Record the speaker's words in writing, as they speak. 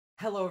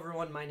Hello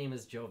everyone, my name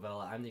is Joe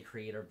Vella. I'm the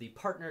creator of the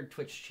partnered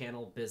Twitch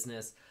channel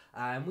Bizsnes,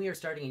 and we are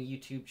starting a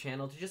YouTube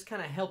channel to just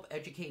kind of help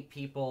educate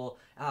people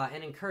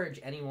and encourage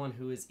anyone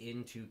who is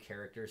into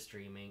character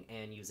streaming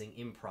and using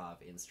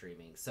improv in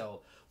streaming.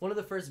 So one of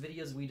the first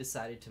videos we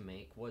decided to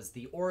make was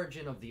the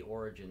origin of the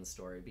origin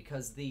story,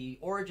 because the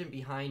origin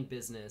behind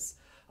Bizsnes,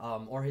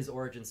 or his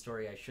origin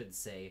story I should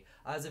say,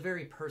 is a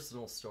very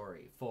personal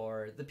story.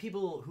 For the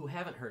people who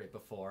haven't heard it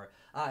before,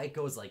 it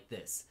goes like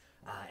this.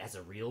 As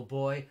a real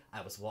boy,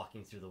 I was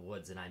walking through the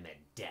woods and I met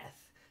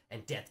Death.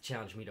 And Death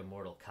challenged me to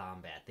Mortal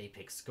Kombat. They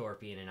picked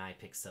Scorpion and I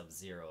picked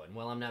Sub-Zero. And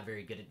while I'm not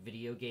very good at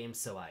video games,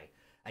 so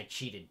I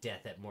cheated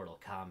Death at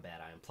Mortal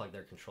Kombat. I unplugged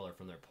their controller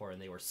from their port,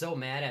 and they were so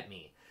mad at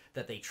me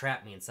that they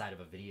trapped me inside of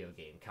a video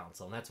game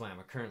console. And that's why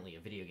I'm currently a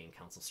video game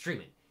console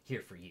streaming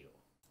here for you.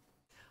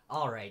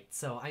 Alright,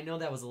 so I know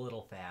that was a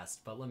little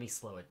fast, but let me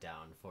slow it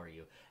down for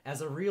you. As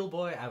a real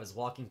boy, I was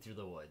walking through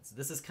the woods.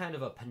 This is kind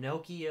of a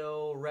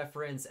Pinocchio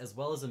reference as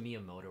well as a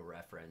Miyamoto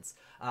reference.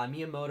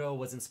 Miyamoto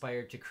was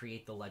inspired to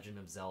create The Legend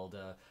of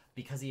Zelda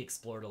because he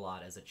explored a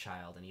lot as a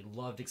child, and he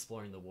loved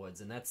exploring the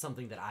woods, and that's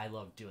something that I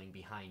loved doing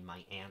behind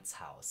my aunt's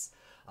house.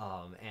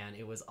 And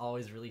it was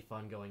always really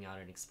fun going out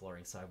and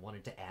exploring, so I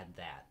wanted to add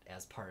that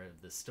as part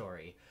of the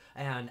story.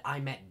 And I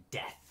met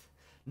Death.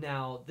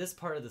 Now, this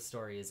part of the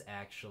story is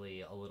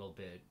actually a little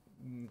bit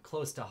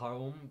close to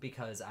home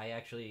because I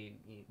actually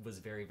was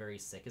very, very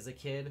sick as a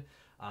kid.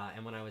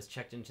 And when I was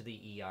checked into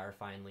the ER,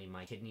 finally,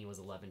 my kidney was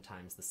 11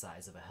 times the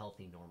size of a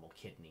healthy, normal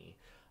kidney.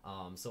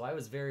 So I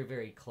was very,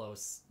 very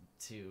close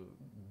to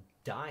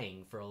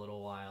dying for a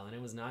little while, and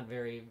it was not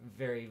very,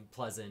 very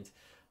pleasant.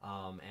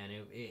 And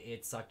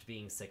it sucked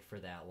being sick for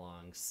that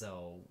long.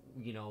 So,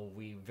 you know,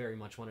 we very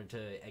much wanted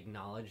to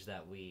acknowledge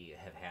that we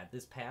have had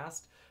this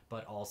past,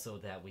 but also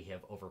that we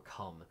have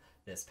overcome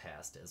this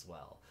past as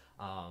well.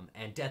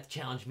 And Death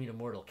challenged me to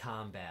Mortal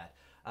Kombat.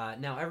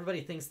 Now,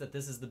 everybody thinks that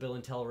this is the Bill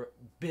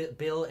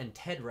and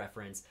Ted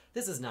reference.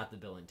 This is not the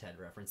Bill and Ted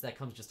reference. That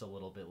comes just a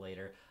little bit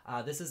later.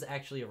 This is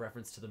actually a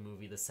reference to the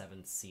movie The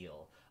Seventh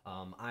Seal.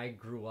 I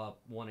grew up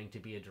wanting to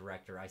be a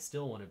director. I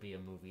still want to be a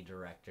movie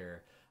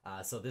director.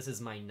 So this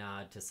is my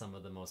nod to some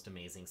of the most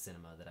amazing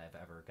cinema that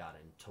I've ever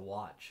gotten to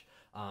watch.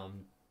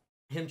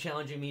 Him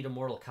challenging me to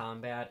Mortal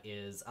Kombat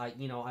is,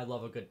 you know, I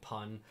love a good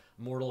pun.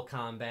 Mortal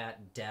Kombat,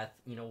 Death,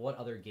 you know, what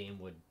other game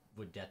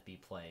would Death be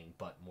playing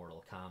but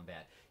Mortal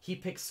Kombat? He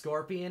picked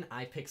Scorpion,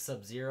 I picked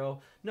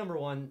Sub-Zero. Number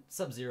one,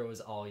 Sub-Zero is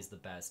always the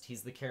best.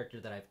 He's the character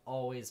that I've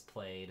always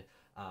played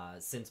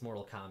since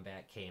Mortal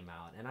Kombat came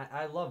out, and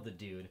I love the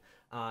dude.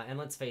 And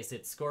let's face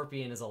it,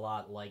 Scorpion is a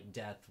lot like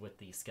Death with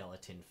the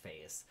skeleton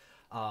face.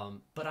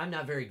 But I'm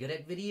not very good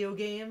at video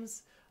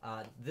games.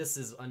 This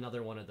is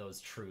another one of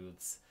those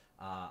truths.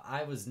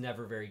 I was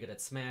never very good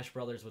at Smash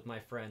Brothers with my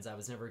friends. I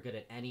was never good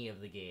at any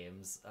of the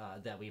games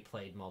that we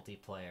played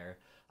multiplayer.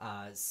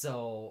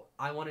 So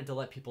I wanted to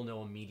let people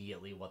know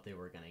immediately what they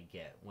were going to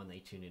get when they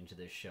tuned into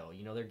this show.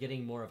 You know, they're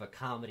getting more of a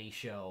comedy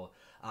show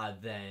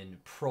than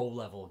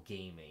pro-level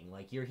gaming.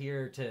 Like, you're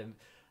here to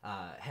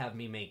have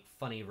me make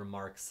funny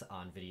remarks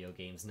on video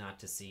games, not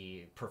to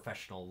see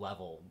professional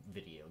level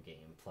video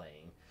game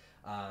playing.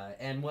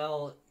 And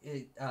well,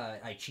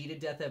 I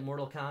cheated Death at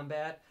Mortal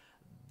Kombat.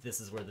 This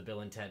is where the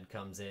Bill and Ted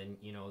comes in.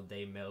 You know,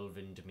 they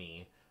Melvined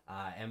me.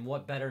 And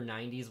what better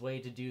 90s way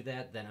to do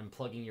that than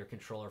unplugging your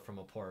controller from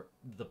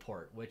the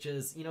port, which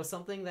is, you know,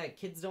 something that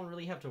kids don't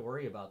really have to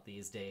worry about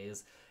these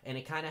days. And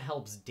it kind of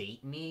helps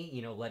date me,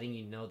 you know, letting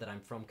you know that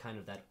I'm from kind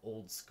of that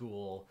old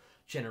school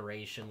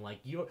generation. Like,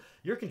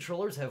 your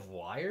controllers have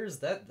wires?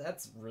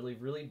 That's really,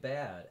 really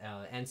bad.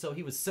 And so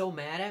he was so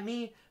mad at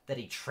me that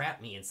he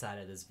trapped me inside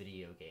of this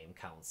video game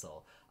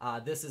console.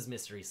 This is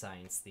Mystery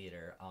Science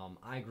Theater.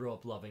 I grew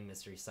up loving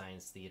Mystery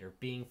Science Theater,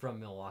 being from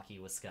Milwaukee,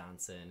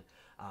 Wisconsin.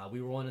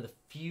 We were one of the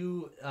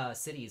few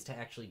cities to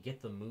actually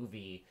get the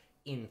movie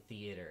in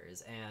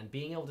theaters, and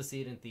being able to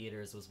see it in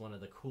theaters was one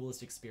of the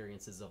coolest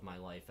experiences of my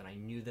life, and I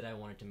knew that I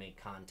wanted to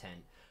make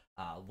content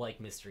like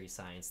Mystery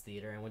Science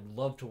Theater, and would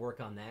love to work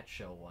on that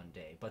show one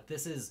day. But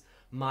this is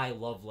my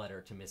love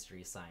letter to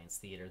Mystery Science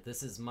Theater.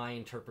 This is my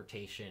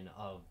interpretation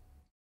of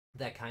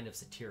that kind of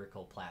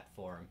satirical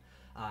platform.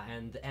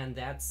 And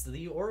that's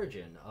the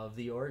origin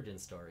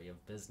story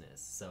of Bizsnes.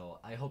 So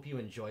I hope you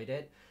enjoyed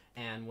it.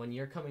 And when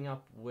you're coming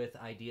up with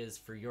ideas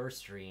for your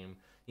stream,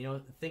 you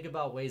know, think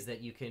about ways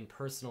that you can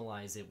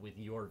personalize it with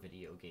your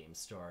video game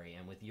story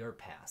and with your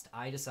past.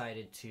 I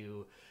decided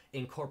to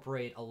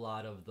incorporate a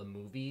lot of the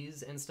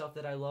movies and stuff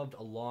that I loved,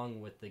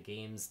 along with the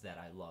games that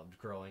I loved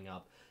growing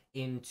up,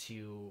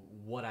 into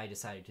what I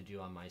decided to do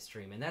on my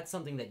stream. And that's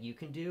something that you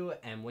can do.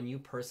 And when you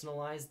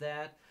personalize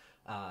that,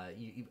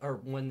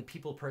 or when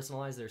people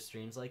personalize their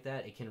streams like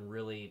that, it can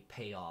really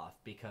pay off,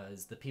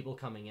 because the people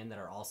coming in that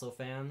are also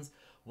fans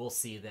will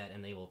see that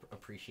and they will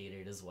appreciate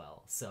it as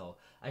well. So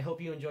I hope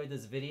you enjoyed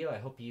this video. I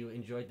hope you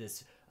enjoyed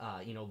this,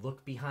 you know,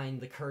 look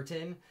behind the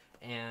curtain.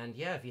 And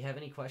yeah, if you have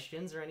any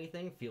questions or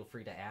anything, feel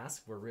free to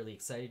ask. We're really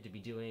excited to be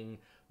doing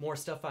more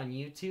stuff on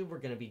YouTube. We're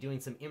going to be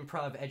doing some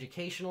improv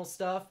educational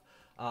stuff.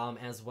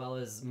 as well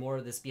as more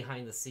of this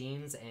behind the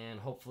scenes and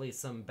hopefully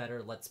some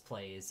better Let's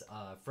Plays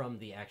from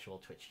the actual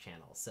Twitch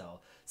channel. So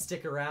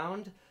stick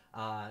around,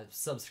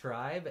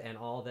 subscribe, and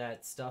all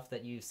that stuff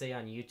that you say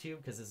on YouTube,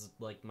 because this is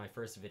like my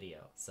first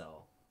video.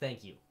 So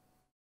thank you.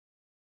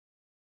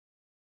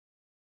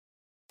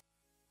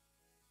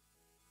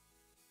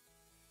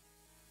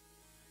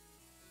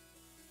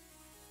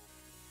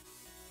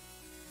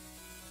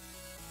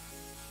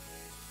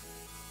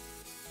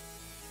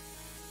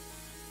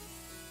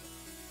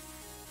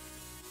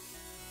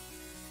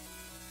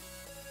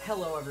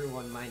 Hello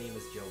everyone, my name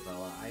is Joe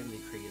Vella. I am the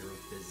creator of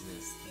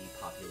Bizsnes, the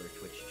popular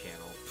Twitch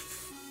channel.